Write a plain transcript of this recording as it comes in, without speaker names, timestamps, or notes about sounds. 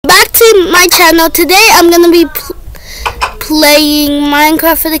my channel. Today I'm gonna be playing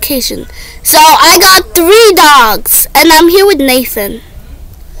Minecraft Vacation. So I got 3 dogs and I'm here with Nathan.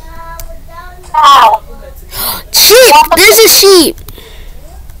 Ow. Sheep! There's a sheep.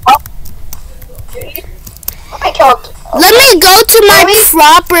 I killed. Let me go to my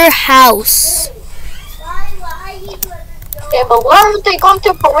proper house. Yeah, but where are they going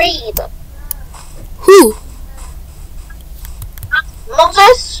to breed? Who?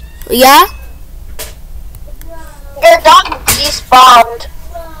 Moses? Yeah? Your dog despawned.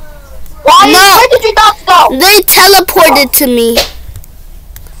 Why? No. Where did your dogs go? They teleported to me.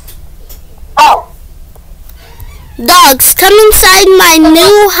 Oh. Dogs, come inside my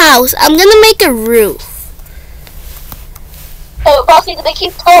new house. I'm gonna make a roof. Oh, Bossy, they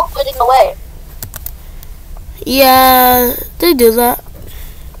keep teleporting away. Yeah, they do that.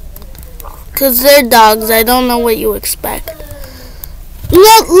 Cause they're dogs. I don't know what you expect. No,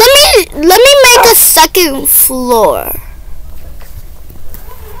 let me make a second floor.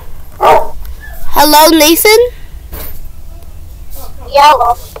 Hello, Nathan? Yeah,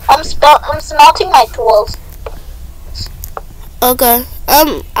 well, I'm smelting my tools. Okay.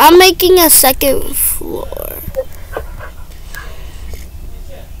 I'm making a second floor.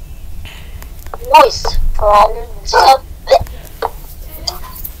 Voice from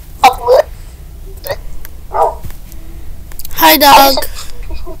Hi, dog.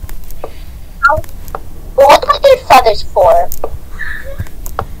 What are your feathers for?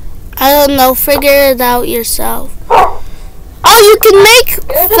 I don't know. Figure it out yourself. Oh, you can make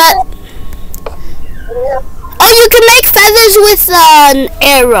you can make feathers with an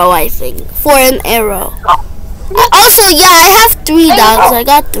arrow, I think. For an arrow. Also, yeah, I have 3 dogs. I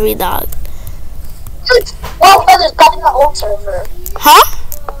got 3 dogs. Well, feathers got in the old server. Huh?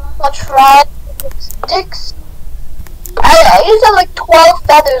 I'll try sticks. I used like 12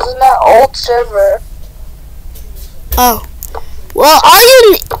 feathers in that old server. Oh. Well,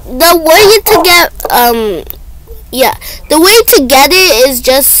 the way to get yeah, the way to get it is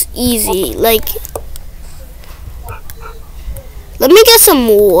just easy. Like, let me get some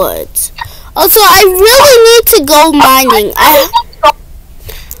wood. Also, I really need to go mining.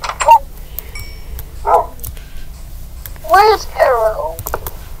 Where's Arrow?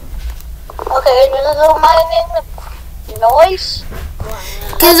 Okay, I'm gonna go mining. Noise.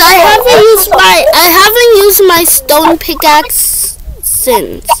 Cause I haven't used my stone pickaxe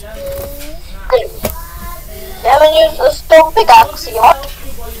since. You haven't used a stone pickaxe yet?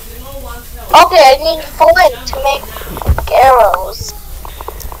 Okay, I need flint to make arrows.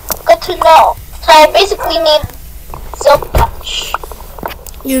 Good to know. So I basically need silk touch.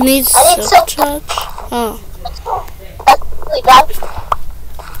 You need silk touch? Oh. That's really bad.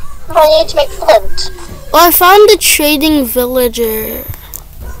 I need to make flint. Oh, I found a trading villager.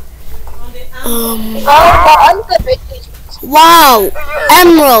 I'm good with these. Wow,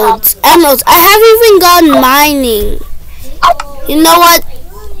 emeralds. I haven't even gone mining. You know what?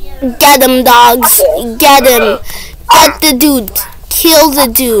 Get them, dogs. Get them. Get the dude. Kill the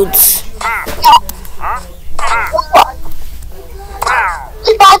dudes.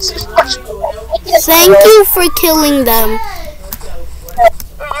 Thank you for killing them.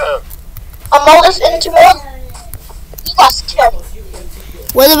 Among intramurals, you lost 10.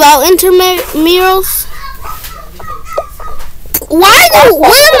 What about intramurals? What am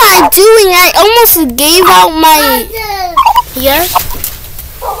I doing? I almost gave out my... Here?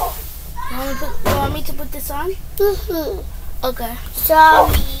 You want me to put this on? Okay.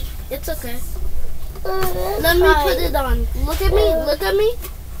 Sorry. It's okay. Let me put it on. Look at me. Look at me.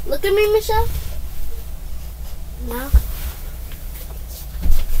 Look at me, Michelle. No.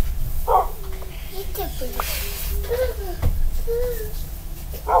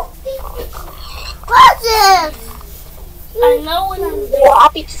 What's this? I know when I'm there. We're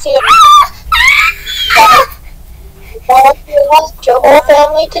happy to see you. Want your whole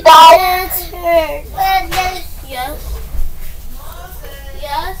family to die? Yes.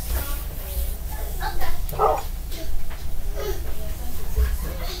 Yes. Oh.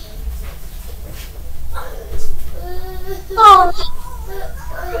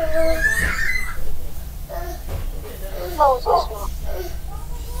 Moses.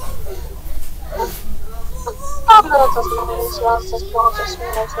 Oh, Moses.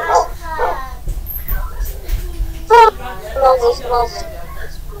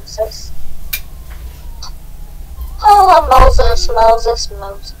 Oh, Moses.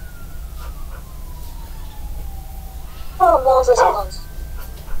 Oh, Moses.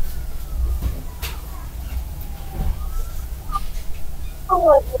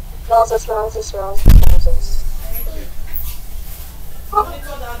 I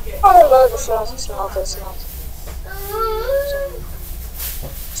love the smells, the smells, the smells.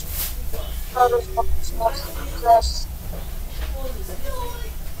 Oh, the smells, this.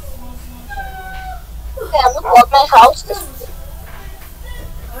 Yeah, look what my house is.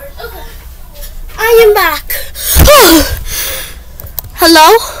 I am back. Hello?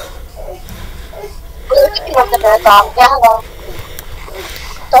 We're looking at the dirt dog. Yeah, hello.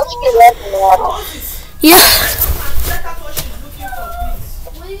 Don't you be red in there. Yeah.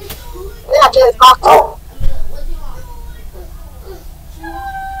 Yeah, dirt dog.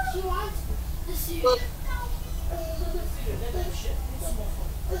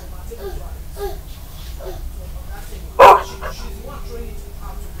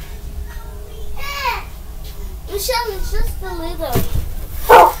 Michelle, it's just a little.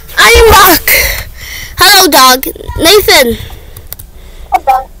 I am back. Hello, dog. Nathan. I'm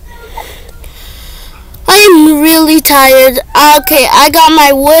done. I am really tired. Okay, I got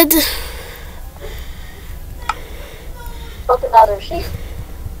my wood. Look another sheep.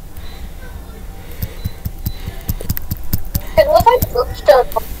 And what I bookstone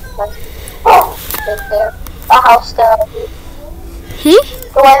there? The house there. Hmm?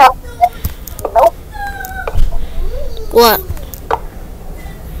 Do I have? Nope. What?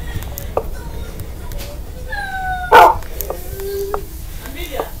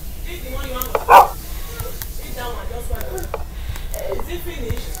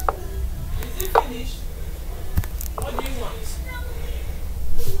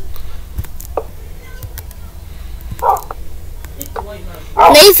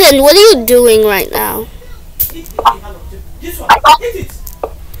 Nathan, what are you doing right now?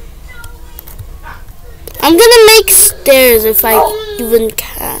 I'm gonna make stairs if I even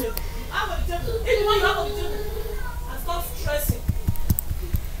can.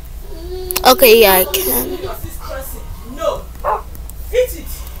 Okay, yeah, I can.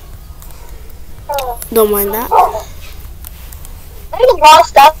 Don't mind that. I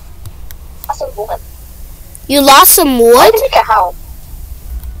lost that. Some wood. You lost some I wood? can make a house.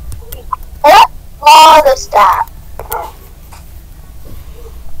 What? All this that.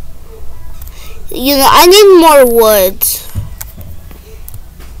 You know, I need more wood.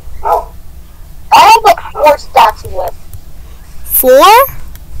 I have like 4 stacks of wood. 4?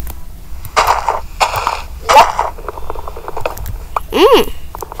 Yep. Mm.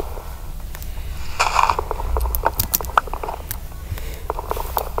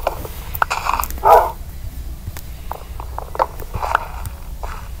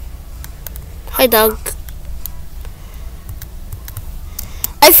 Hi, dog.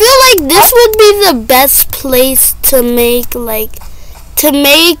 I feel like this would be the best place to make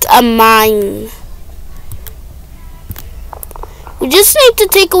a mine. We just need to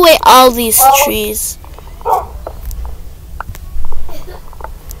take away all these trees.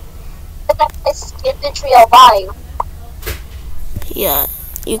 It's infantry alive. Yeah,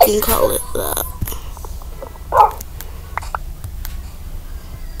 you can call it that.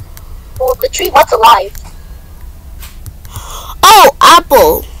 Well, the tree what's alive? Oh,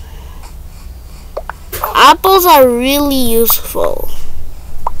 apple. Apples are really useful.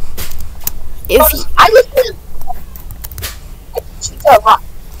 If you, I listen to trees are alive.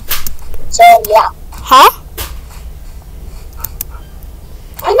 So yeah. huh?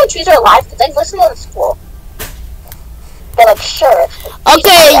 I know trees are alive because I listen to the school. They're like, sure.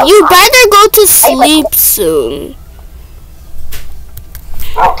 Okay, you better go to sleep soon.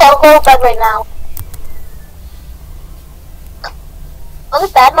 Okay, I'll go to bed right now. Go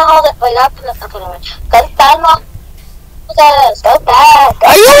to bed, Mom. Wait up. Okay, no, wait. Go to bed, Mom. Go to bed.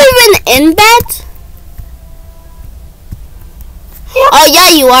 Are you even in bed? Yeah. Oh yeah,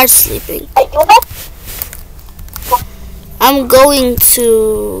 you are sleeping. Are you in bed? I'm going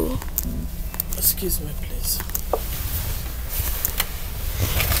to... Excuse me, please.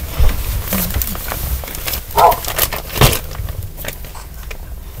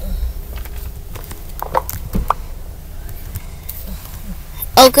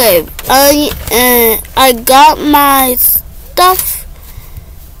 Okay, I got my stuff.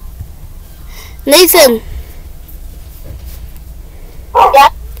 Nathan. Yeah.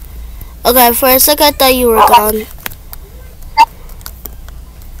 Okay, for a second I thought you were gone.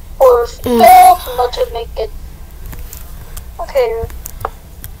 Or still not to make it. Okay.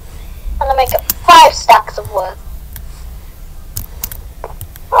 I'm gonna make it 5 stacks of wood.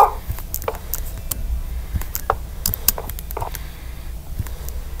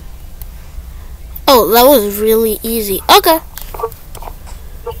 Oh, that was really easy. Okay.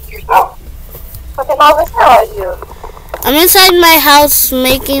 Okay, Mom, where are you? I'm inside my house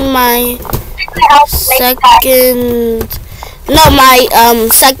making my second No, my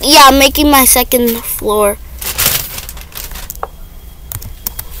yeah, I'm making my second floor.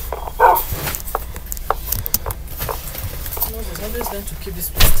 No, there's always going to keep this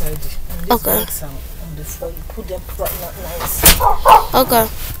place tidy. And these Okay. bags are on the floor. You put them nice. Okay.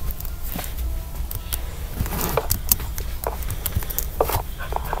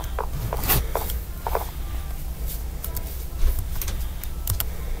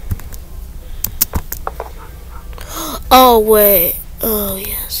 Oh wait. Oh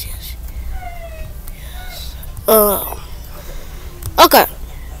yes. Okay.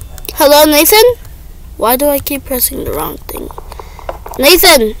 Hello, Nathan? Why do I keep pressing the wrong thing?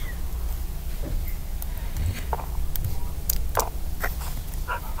 Nathan!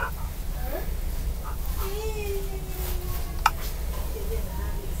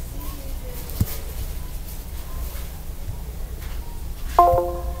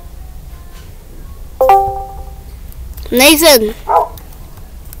 Nathan!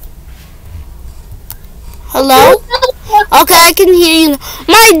 Hello? Okay, I can hear you.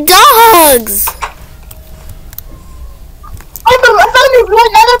 My dogs! I found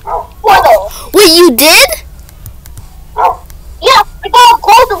another portal. Wait, you did? Yeah, I got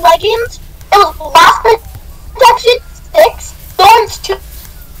gold leggings. It was blast protection 6, thorns 2.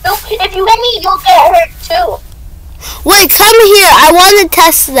 If you hit me, you'll get hurt too. Wait, come here. I want to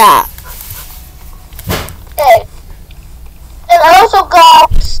test that. Okay. And I also got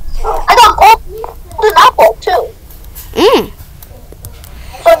golden apple too.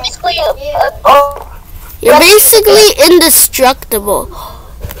 So basically, You're basically indestructible.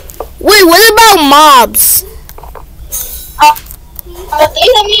 Wait, what about mobs? if they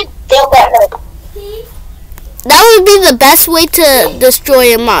hit me, they'll get hurt. That would be the best way to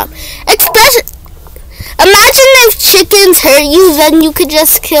destroy a mob. Especially, imagine if chickens hurt you, then you could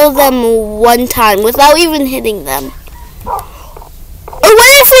just kill them one time without even hitting them. Or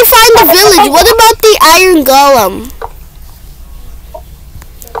what if we find a village? What about the iron golem?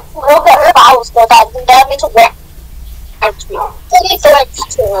 We'll get hurt, but I will still die. That means we're only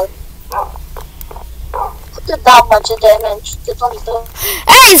 32. Did that much of damage. It's only 30.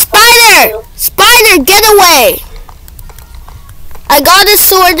 Hey, spider! Spider, get away! I got a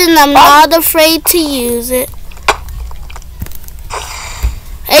sword and I'm not afraid to use it.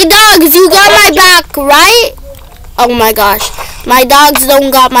 Hey dogs, you got my back, right? Oh my gosh, my dogs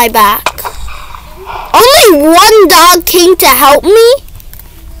don't got my back. Only one dog came to help me?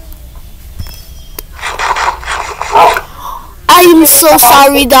 I'm so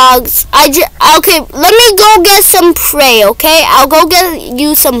sorry, dogs. Okay, let me go get some prey, okay? I'll go get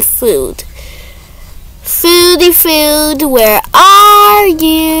you some food. Foodie food, where are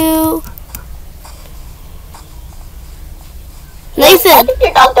you? I Nathan, think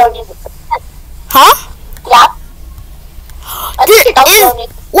your dog don't need it. huh? Yeah. I think your dog don't need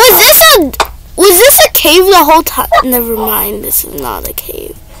it. Was this a cave the whole time? Never mind, this is not a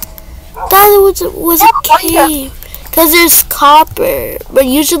cave. Thought it was a cave. Because there's copper, but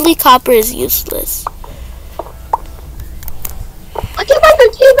usually copper is useless. I can't find the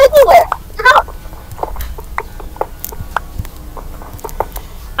cave anywhere. How?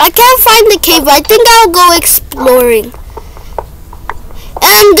 I can't find the cave. I think I'll go exploring.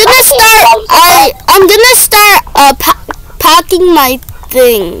 And I'm gonna start packing my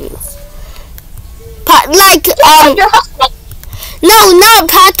things. Your husband. No, not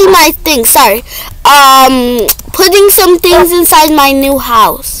packing my things. Sorry. Putting some things inside my new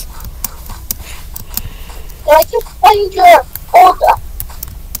house. I can find your old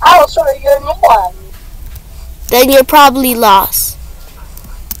house or your new one. Then you're probably lost.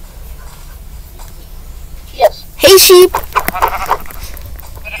 Yes. Hey, sheep.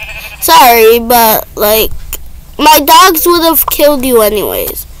 Sorry, but my dogs would have killed you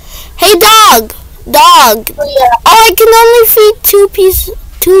anyways. Hey, dog. Dog. Yeah. Oh, I can only feed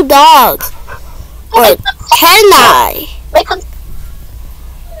two dogs. Or can I?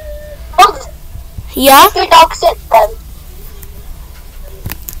 Yeah? Your dog sit then.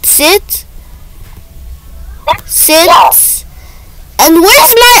 Sit? Sit? Yeah. And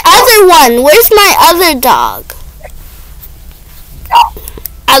where's my other one? Where's my other dog?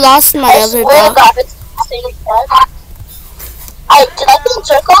 I lost my other swear to dog. God, it's the same one. Did I do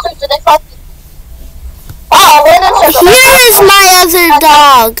circles or did I find? Oh, we're in a circle. Here is my other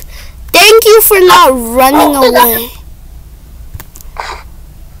dog. Thank you for not running away.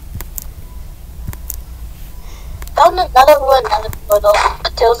 Found another one, another portal.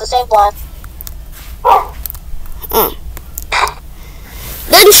 It was the same one.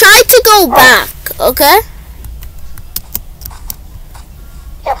 Then try to go back, okay?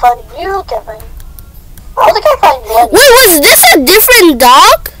 Can't find you, can't find you. also can't find one. Wait, was this a different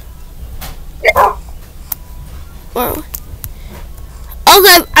dog? Yeah. Or-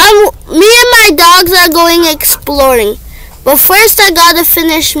 Okay, me and my dogs are going exploring. But first I gotta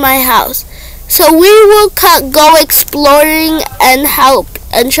finish my house. So we will go exploring and help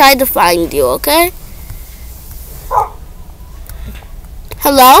and try to find you, okay?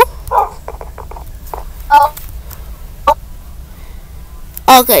 Hello? Oh.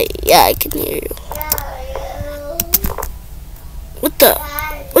 Okay, yeah, I can hear you. What the?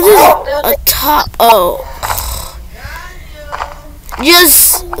 What is a top? Oh.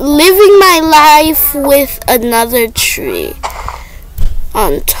 Just living my life with another tree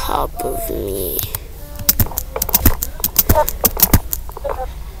on top of me.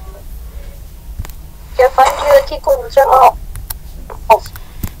 Can't find you a keep going in circles.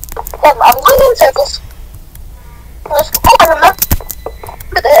 Damn, I'm going in circles. I remember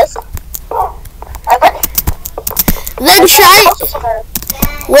this. Then try.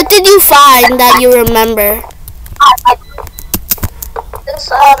 What did you find that you remember? This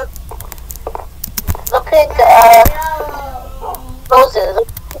the pig roses,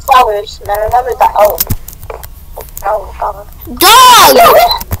 flowers, and I remember that. Oh God.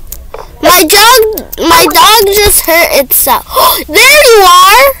 Dog! My dog just hurt itself. There you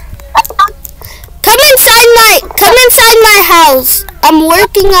are! Come inside my house. I'm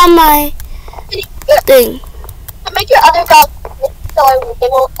working on my thing. Make your other dog so they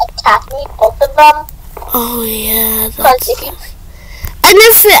won't attack me, both of them. Oh yeah, Because if you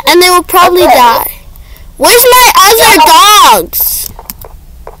and they will probably die. Where's my other dogs?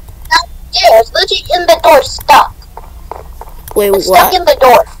 it's literally in the door, stuck. Wait, It's what? stuck in the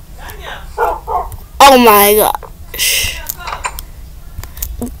door. Oh my gosh.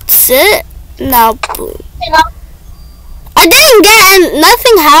 Sit now, boom. You know? I didn't get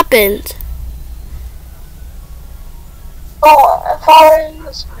nothing happened. Oh, as far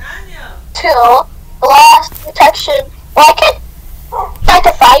as to blast protection. Well, I can fight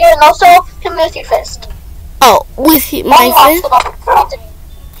the fire and also hit me with your fist. Oh, with my fist?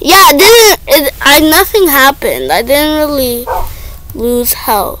 Yeah, nothing happened. I didn't really lose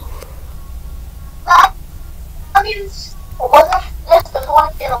health. I mean, wasn't this the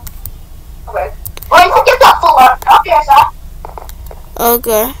one thing over? Or you can get that full up here, sir.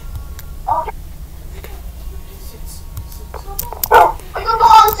 Okay. We can go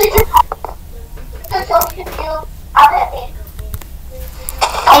on the secret.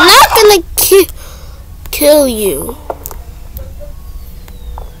 I'm not gonna kill you.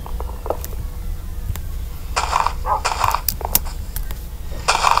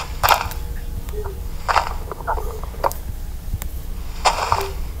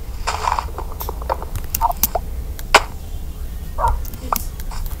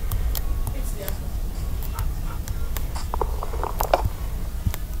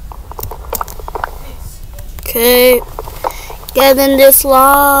 Okay, get in this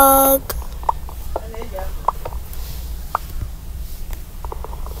log.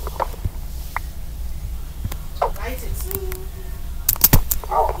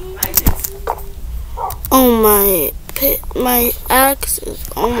 Oh my axe is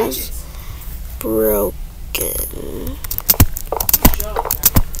almost broken.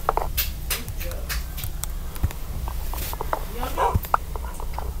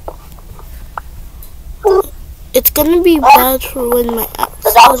 It's gonna be bad for when my axe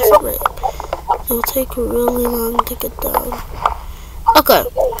is ready. It'll take really long to get down. Okay.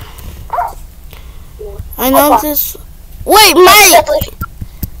 I know this. Wait,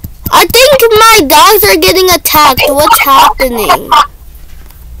 I think my dogs are getting attacked. What's happening?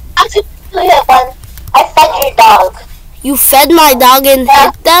 I fed your dog. You fed my dog and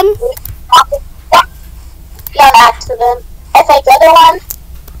hit them? Yeah, on accident. I fed the other one.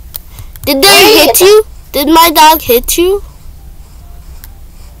 Did they hit you? Did my dog hit you?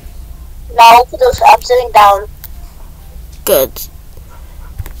 No, because I'm sitting down. Good.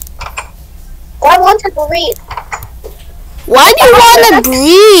 I want to breathe. Why do you want to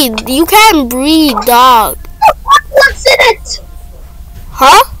breed? You can't breed, dog. Unsit it.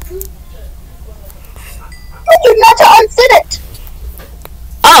 Huh? You're not to unsit it.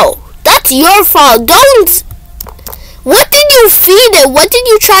 Oh, that's your fault. Don't. What did you feed it? What did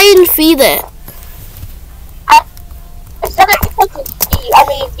you try and feed it? I said it because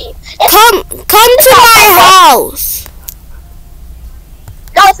Come to my house.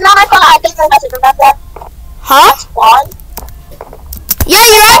 No, it's not my fault. I think I message. Remember? Huh? Spawn. Yeah,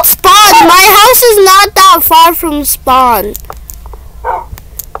 you're at spawn. My house is not that far from spawn.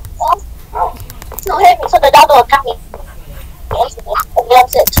 No, hit me so the dog will attack me.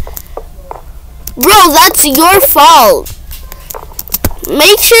 That's it. Bro, that's your fault.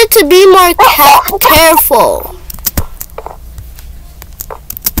 Make sure to be more careful.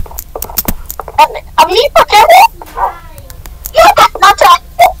 I'm being more careful. Yeah, that's not right.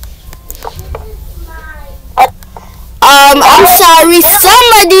 I'm sorry.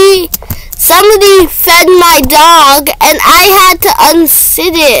 Somebody fed my dog, and I had to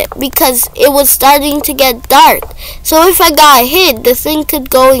unsit it because it was starting to get dark. So if I got hit, the thing could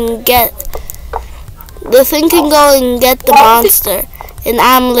go and get the monster, and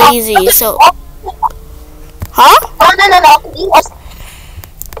I'm lazy. So, huh? No.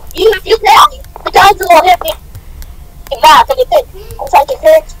 You can't. The guys will hit me. Back and it's like it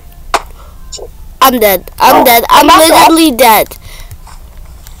hurts. I'm dead. I'm literally dead.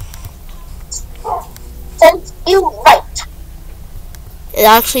 Serves you right. It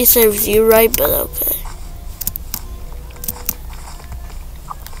actually serves you right, but okay.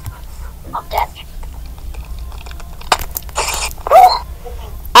 I'm dead.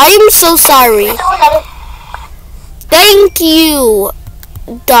 I'm so sorry. Thank you,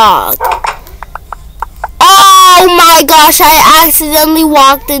 dog. Oh my gosh, I accidentally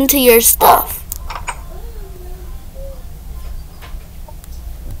walked into your stuff.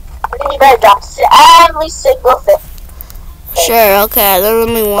 You better drop every single thing. Sure, okay, I don't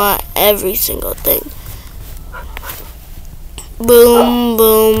really want every single thing. Boom,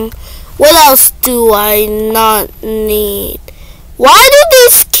 boom. What else do I not need? Why do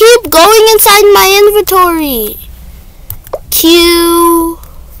these keep going inside my inventory? Q.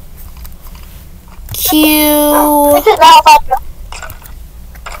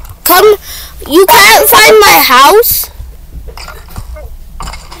 Come, you can't find my house?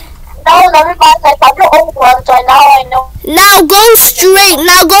 No, never mind. I found your old one, so now I know. Now go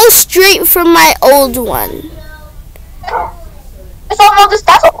straight from my old one. It's almost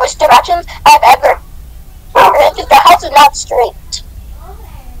that's the worst directions I've ever. Because the house is not straight.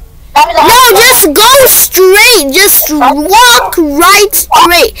 No, just go straight. Just walk right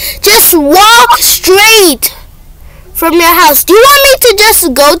straight. Just walk straight from your house. Do you want me to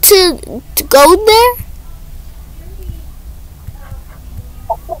just go there?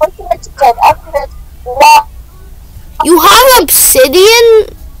 You have obsidian?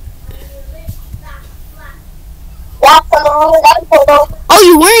 Oh,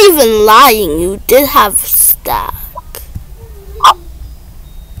 you weren't even lying. You did have stack.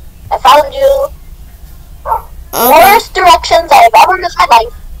 I found you. Okay. Worst directions I've ever in my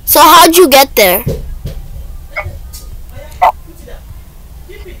life. So how'd you get there?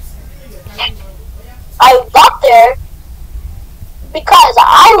 I got there because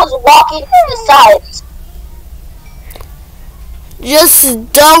I was walking to the sides. Here's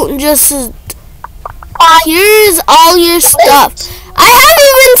all your stuff. I haven't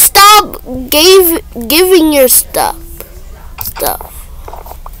even stopped giving your stuff.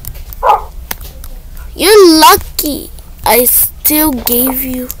 You're lucky. I still gave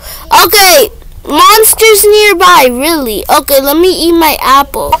you. Okay, monsters nearby, really. Okay, let me eat my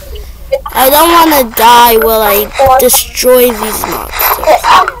apple. I don't want to die while I destroy these monsters.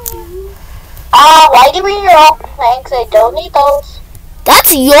 Why give me your own planks? I don't need those.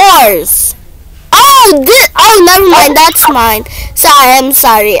 That's yours. Oh, never mind. That's mine. Sorry, I'm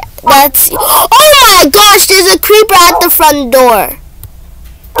sorry. Oh my gosh, there's a creeper at the front door.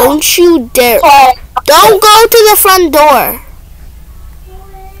 Don't you dare. Don't go to the front door.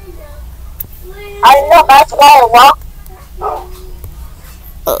 I know, that's why I walk.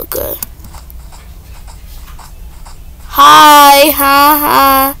 Okay.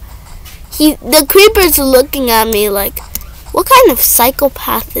 Hi. The creeper's looking at me like, what kind of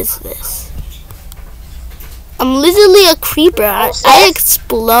psychopath is this? I'm literally a creeper. I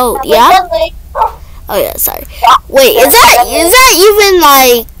explode. Yeah? Oh yeah, sorry. Wait, is that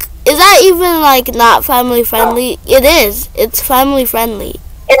even like not family friendly? It is. It's family friendly.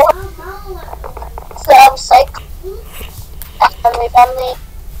 So family friendly.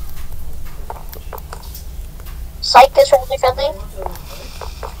 Psych is family friendly.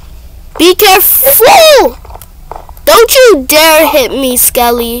 Be careful! Don't you dare hit me,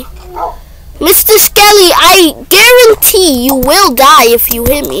 Skelly. Mr. Skelly, I guarantee you will die if you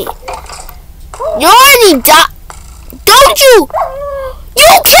hit me. You already died. Don't you?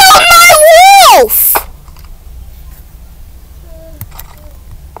 You killed my wolf!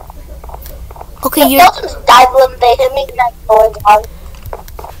 Okay, you just died when they hit me.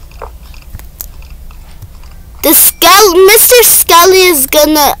 Mr. Skelly is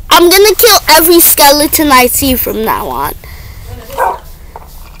I'm gonna kill every skeleton I see from now on.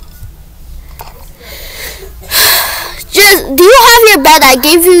 Do you have your bed? I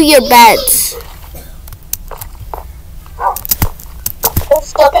gave you your beds. one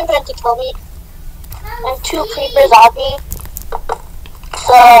skeleton trying to kill me, and 2 creepers on me.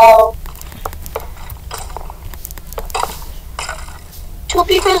 So 2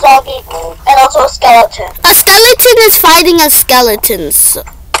 creepers on me, and also a skeleton. A skeleton is fighting a skeleton.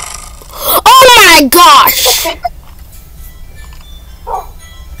 Oh my gosh!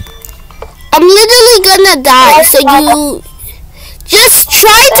 I'm literally gonna die, so you just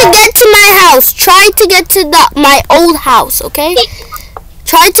try to get to my house. Try to get to my old house, okay?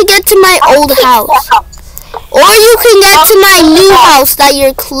 Try to get to my old house. Or you can get to my new house that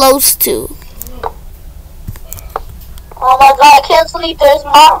you're close to. Oh my god, I can't sleep, there's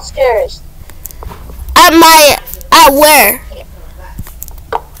monsters. At where?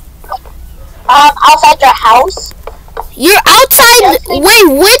 Outside your house. You're outside, wait,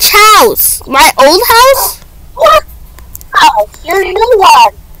 which house? My old house? What house? Your new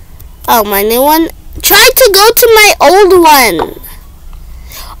one. Oh, my new one? Try to go to my old one.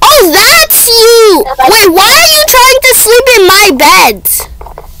 Oh, that's you! Wait, why are you trying to sleep in my bed?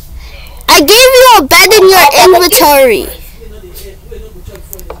 I gave you a bed in your inventory.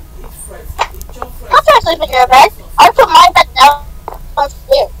 I'm trying to sleep in your bed. I put my bed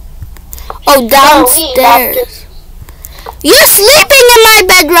downstairs. Oh, downstairs. You're sleeping in my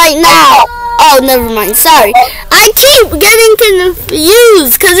bed right now. Oh, never mind. Sorry. I keep getting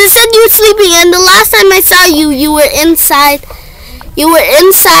confused because it said you were sleeping, and the last time I saw you, you were inside. You were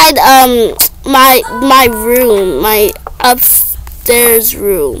inside my room, my upstairs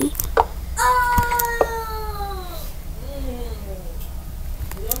room.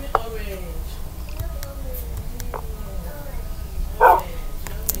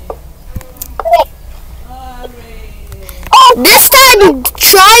 This time,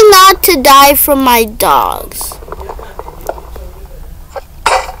 try not to die from my dogs.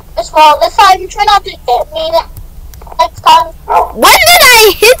 Well, this time, try not to hit me next time. When did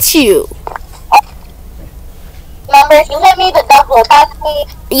I hit you? Remember, if you hit me, the dog will attack me.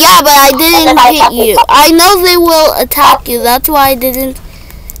 Yeah, but I didn't hit you. I know they will attack you. That's why I didn't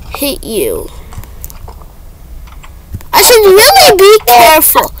hit you. I should really be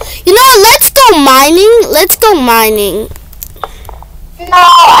careful. You know what? Let's go mining. Let's go mining. No,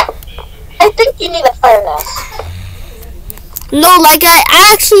 I think you need a furnace. No, like I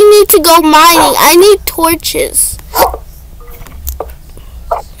actually need to go mining. I need torches.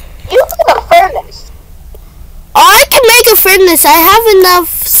 You need a furnace. Oh, I can make a furnace. I have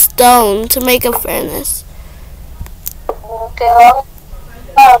enough stone to make a furnace. Okay, well,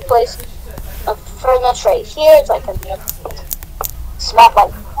 I'm gonna place a furnace right here so I can smack my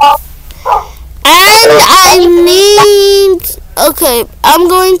And I need... Okay, I'm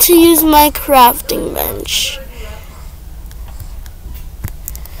going to use my crafting bench.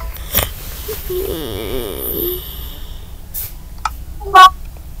 Do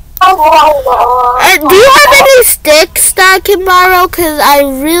you have any sticks that I can borrow? Because I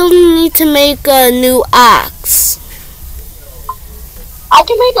really need to make a new axe. I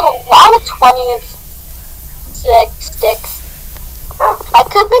can make a lot of 26 sticks. I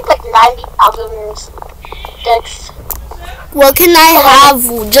could make like 90,000 sticks. Well, can I have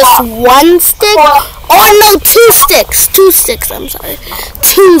just one stick? Oh, no, 2 sticks. 2 sticks, I'm sorry.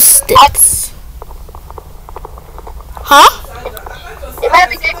 2 sticks. Huh? You might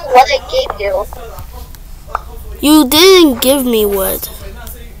be giving what I gave you. You didn't give me wood.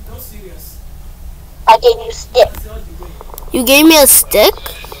 I gave you stick. You gave me a stick?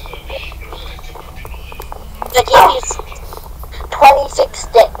 I gave you 26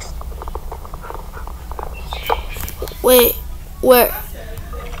 sticks. Wait, where?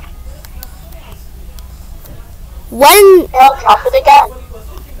 When? I'll drop it again.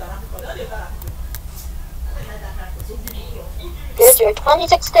 Here's your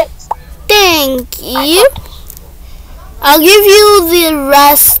 26 sticks. Thank you. I'll give you the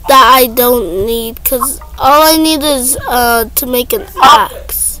rest that I don't need, because all I need is to make an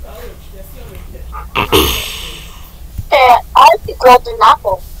axe. I have the golden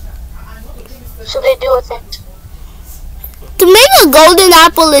apple. Should I do with it? To make a golden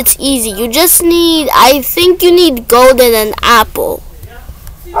apple, it's easy. You just need, I think you need gold and an apple.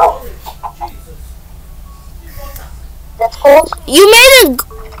 Oh. That's gold? You made a,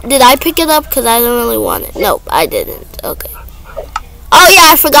 did I pick it up? Because I don't really want it. Nope, I didn't. Okay. Oh yeah,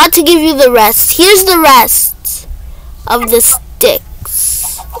 I forgot to give you the rest. Here's the rest of the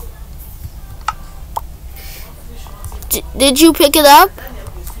sticks. Did you pick it up?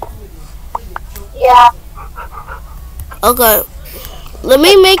 Yeah. Okay. Let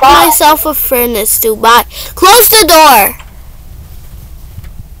me make myself a furnace too. Bye. Close the door.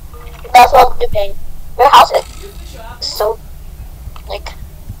 That's what I'm doing. Your house is so Like,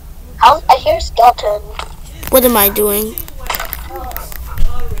 how? I hear skeleton. What am I doing?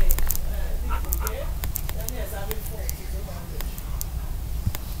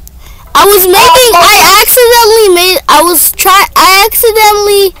 I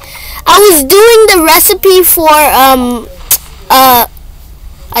was doing the recipe for,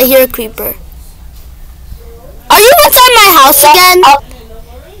 I hear a creeper. Are you inside my house again?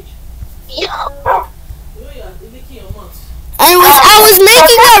 Yeah. Anyways, I was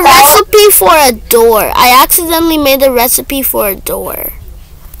making a recipe for a door. I accidentally made a recipe for a door.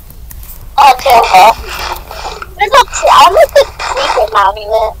 Okay. I'm like the creeper mounting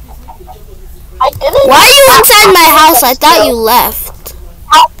it. I didn't. Why are you inside my house? I thought you left.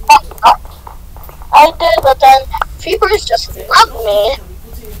 I did, but then creepers just left me.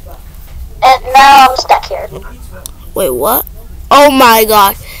 And now I'm stuck here. Wait, what? Oh my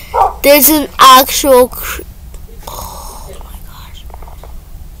god. There's an actual oh my gosh.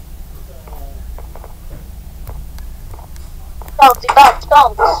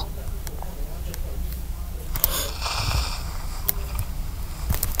 Bounce.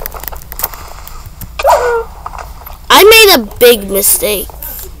 I made a big mistake.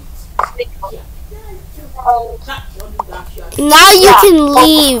 Now you can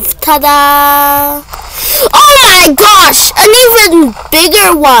leave. Ta-da! Oh my gosh! An even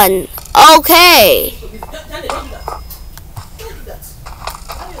bigger one. Okay.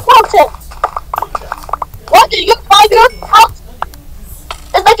 What did you find your house?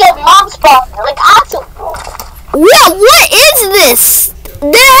 It's like a mom spawn. Like awesome. Yeah, what is this?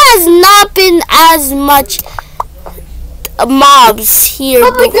 There has not been as much mobs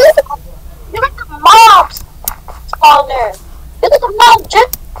here before. You're like the mobs spawner. You're like the mob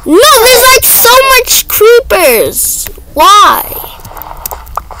jet. No, there's like so much creepers. Why?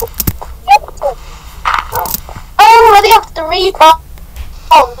 I already have 3 bombs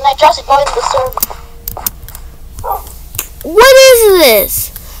and I just joined the server. What is this?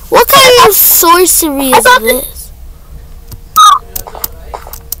 What kind of sorcery is this?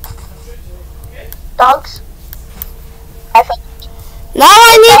 Dogs. Now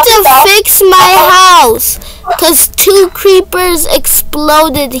I need to fix my house because 2 creepers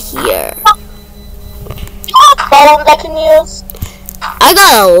exploded here. Bones I can use. I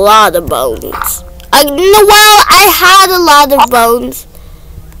got a lot of bones. I had a lot of bones,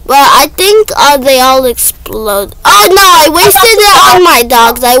 but I think they all explode. Oh no, I wasted it on my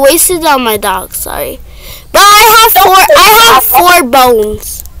dogs. Sorry, but I have 4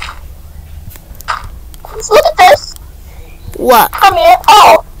 bones. Let's look at this. What? Come here.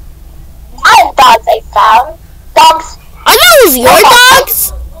 Oh, 5 dogs I found. Dogs. Are those your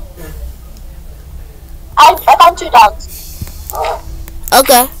dogs? I found 2 dogs.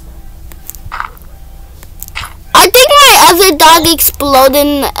 Okay. I think my other dog exploded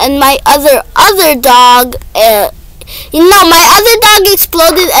and my other dog, my other dog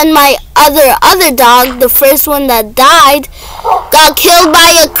exploded and my other dog, the first one that died, got killed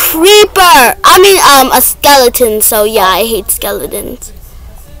by a creeper. A skeleton. So yeah, I hate skeletons.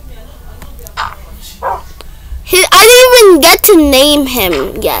 I didn't even get to name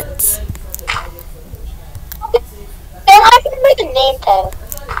him yet. Then I can make a name tag.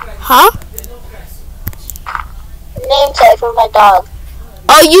 Huh? Name tag for my dog.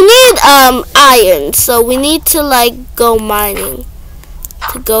 Oh, you need iron, so we need to go mining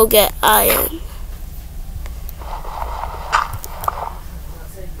to go get iron.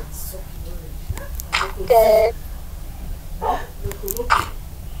 Good.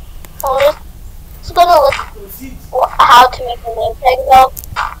 Well, let's go to look how to make a name tag though.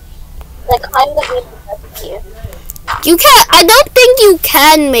 I'm gonna make a recipe. You can't. I don't think you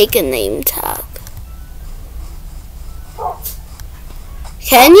can make a name tag.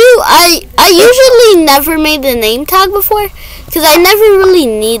 Can you? I usually never made a name tag before because I never really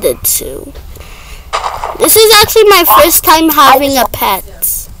needed to. This is actually my first time having a pet.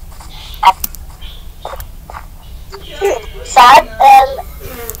 Sad and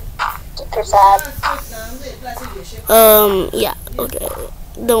super sad. Yeah. Okay.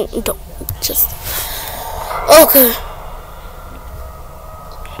 Don't just. Okay.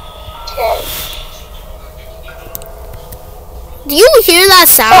 Okay. Do you hear that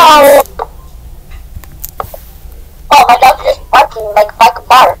sound? Oh, my dog just barking like a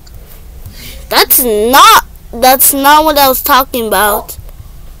bark. That's not what I was talking about.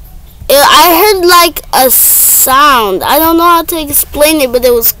 I heard a sound. I don't know how to explain it, but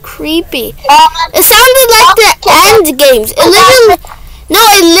it was creepy. It sounded like the end games. It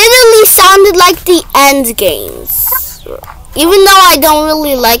literally sounded like the end games. Even though I don't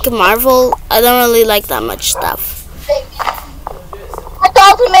really like Marvel, I don't really like that much stuff.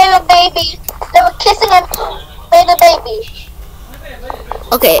 baby. They were kissing and made a baby.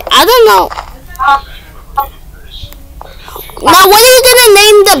 Okay, I don't know. Uh, Now, what are you gonna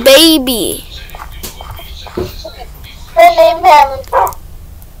name the baby? They named him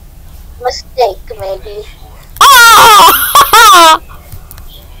Mistake, maybe. Oh!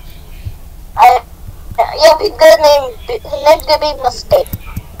 Yeah, we gonna name the baby Mistake.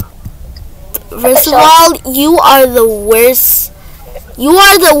 First of all, you are the worst. You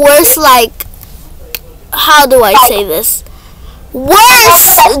are the worst, like, how do I say this?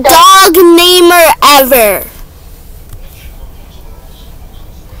 Worst dog namer ever.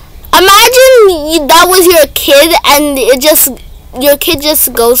 Imagine that was your kid and your kid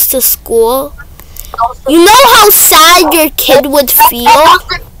just goes to school. You know how sad your kid would feel?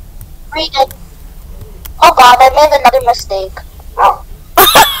 Oh god, I made another mistake.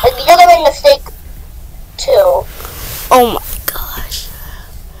 You're gonna make a mistake too. Oh my gosh.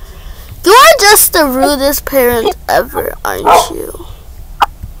 You are just the rudest parent ever, aren't you?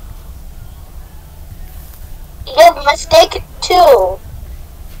 You have mistake 2.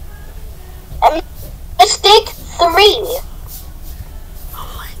 And mistake 3. Oh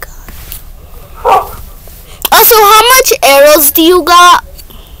my god. So how much arrows do you got?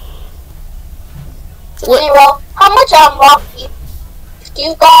 0. How much rock do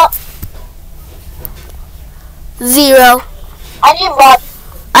you got? 0. I need rock.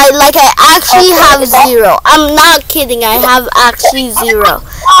 I actually have 0. I'm not kidding. I have actually 0.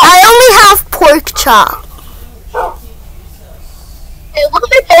 I only have pork chop. Hey, look at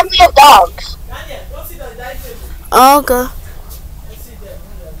my family of dogs. Okay.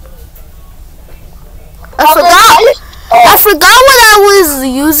 I forgot what I was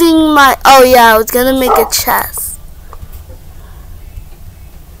using my. Oh yeah, I was gonna make a chest.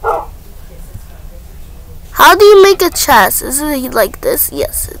 How do you make a chest? Is it like this?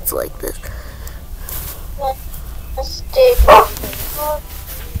 Yes, it's like this.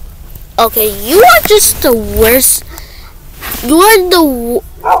 Okay, you are just the worst. You are the.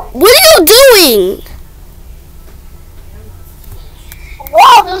 What are you doing?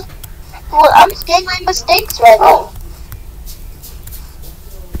 Wow, I'm getting my mistakes ready.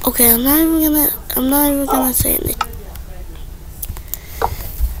 Okay, I'm not even gonna say anything.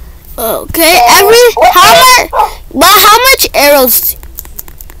 Okay, how much arrows?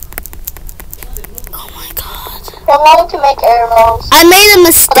 Oh my god. I'm going to make arrows. I made a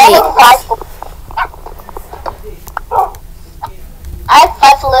mistake. I have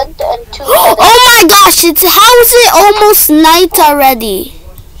 5 flint and 2 feathers. Oh my gosh, how is it almost night already?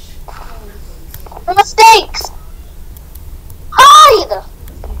 Mistakes! Hide!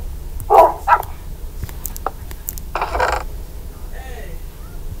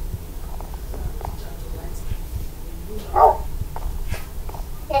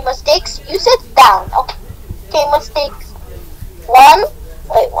 Okay, mistakes. You sit down. Okay, mistakes. 1.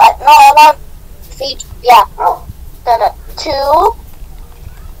 Wait, what? No, I want feet. Yeah. Then 2.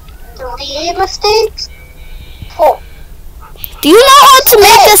 3 mistakes. 4. Do you know how to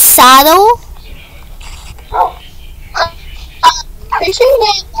make a saddle? Pretty sure you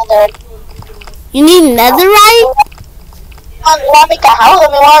need nether. You need netherite? You want to make a house?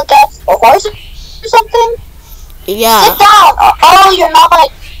 And we want to get a horse or something? Yeah. Sit down. Oh, you're not my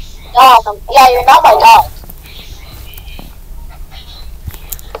dog. Yeah, you're not my dog.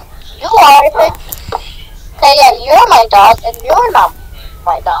 You are. Hey, yeah, you're my dog, and you're not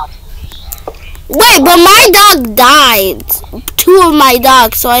my dog. Wait, but my dog died. 2 of my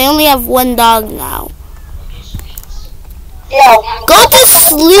dogs, so I only have 1 dog now. Yeah. Go to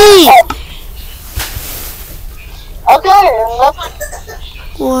sleep. Okay.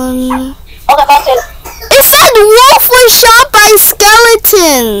 1. Okay, that's it. It said wolf was shot by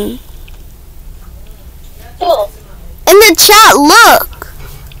skeleton. 2. In the chat, look.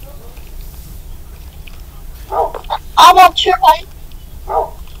 I'm not sure why.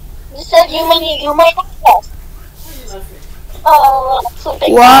 You said you might not guess.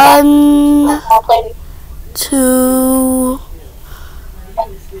 Something. 1, I'll play 2.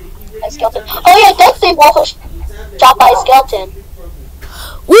 a skeleton. Oh yeah, don't say wolf was shot by a skeleton.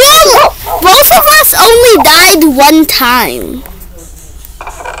 Well, both of us only died 1 time.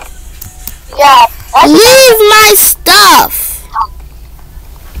 Yeah. Leave my stuff.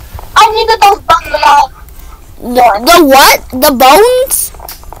 I needed those bugs. The what? The bones?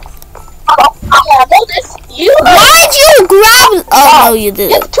 Yeah, this. You. Why'd you grab? Oh no, you You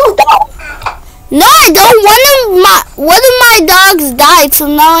didn't. have 2 dogs. No, I don't. One of my dogs died, so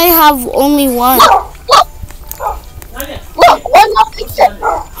now I have only 1. Look, one dog can sit.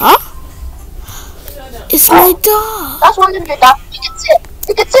 Huh? It's my dog. That's one of your dogs. You can sit.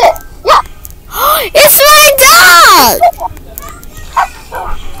 You can sit.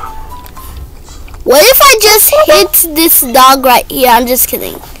 chase this dog right here. I'm just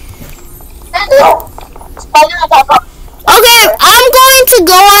kidding. Okay, I'm going to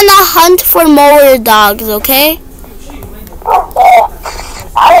go on a hunt for more dogs, okay?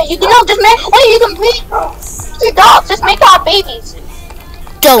 Alright, you can just make, hey, you can breed your dogs, just make out babies.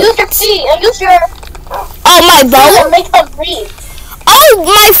 Don't. Use your feet and use your Oh, my bone? and make them breed. Oh,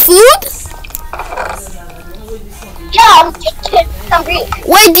 my food? Yeah, I'm teaching them breed.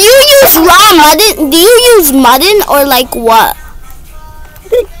 Wait, do you use raw mutton? Do you use mutton or like what?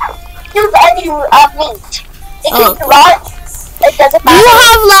 Use any meat. If Oh. it's raw, it doesn't Do you matter.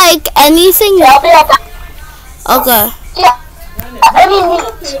 have like anything? Yeah, I'll be right back. Okay, Yeah, any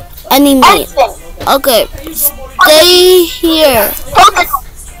meat. any meat. Anything. Okay, stay here. Focus.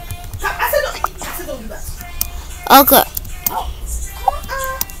 Okay.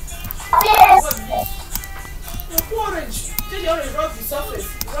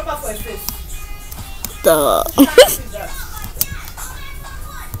 Duh.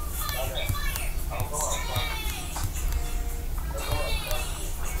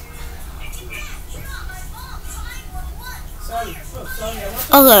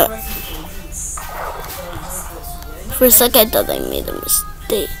 Okay. For a second, I thought I made a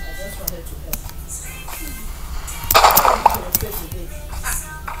mistake.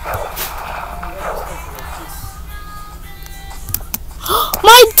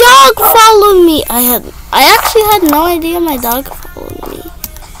 My dog followed me. I actually had no idea my dog followed me.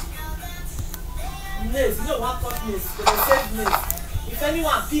 Nails, you know one cut nails, they dey save nails. If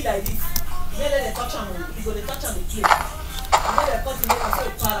anyone pee like this, you let them touch am, you go dey touch am the plate. You know they cut the nail and so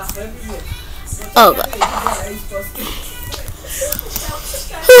it para for everywhere. Oh God.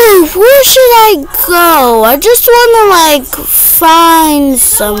 Where should I go? I just want to like find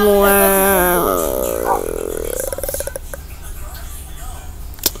somewhere.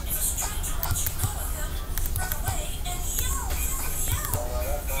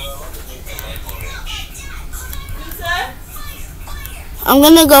 I'm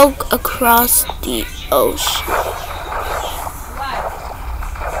gonna go across the ocean.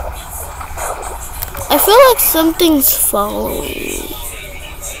 I feel like something's following me.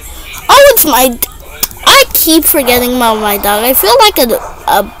 Oh, it's my... I keep forgetting about my dog. I feel like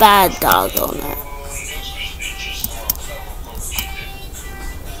a bad dog owner.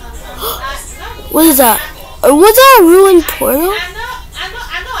 What is that? Or was that a ruined portal?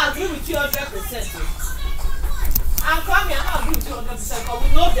 I know, I agree with you 100%. I'm coming, I agree with you 100% because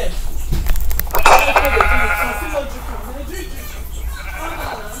we know them.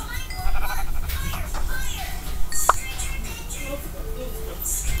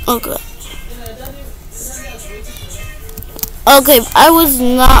 Okay. Okay, I was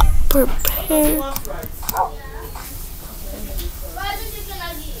not prepared.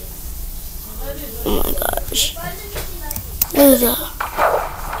 Oh my gosh. What is that?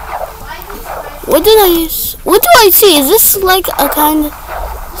 What did I use? What do I see? Is this like a kind of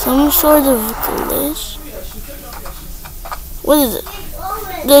some sort of glitch? What is it?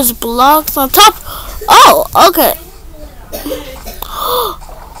 There's blocks on top. Oh, okay.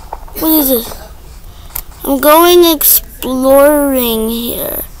 What is this? I'm going exploring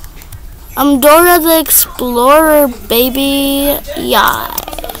here. I'm Dora the Explorer, baby. Yeah.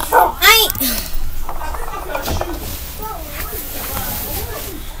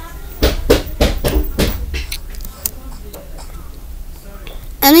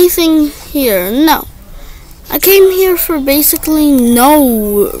 Anything here? No. I came here for basically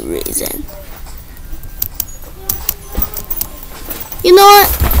no reason. You know what?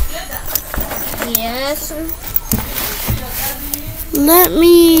 Yes. Let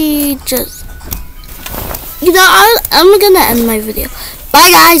me just... You know, I'm gonna end my video.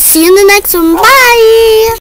 Bye guys. See you in the next one. Bye.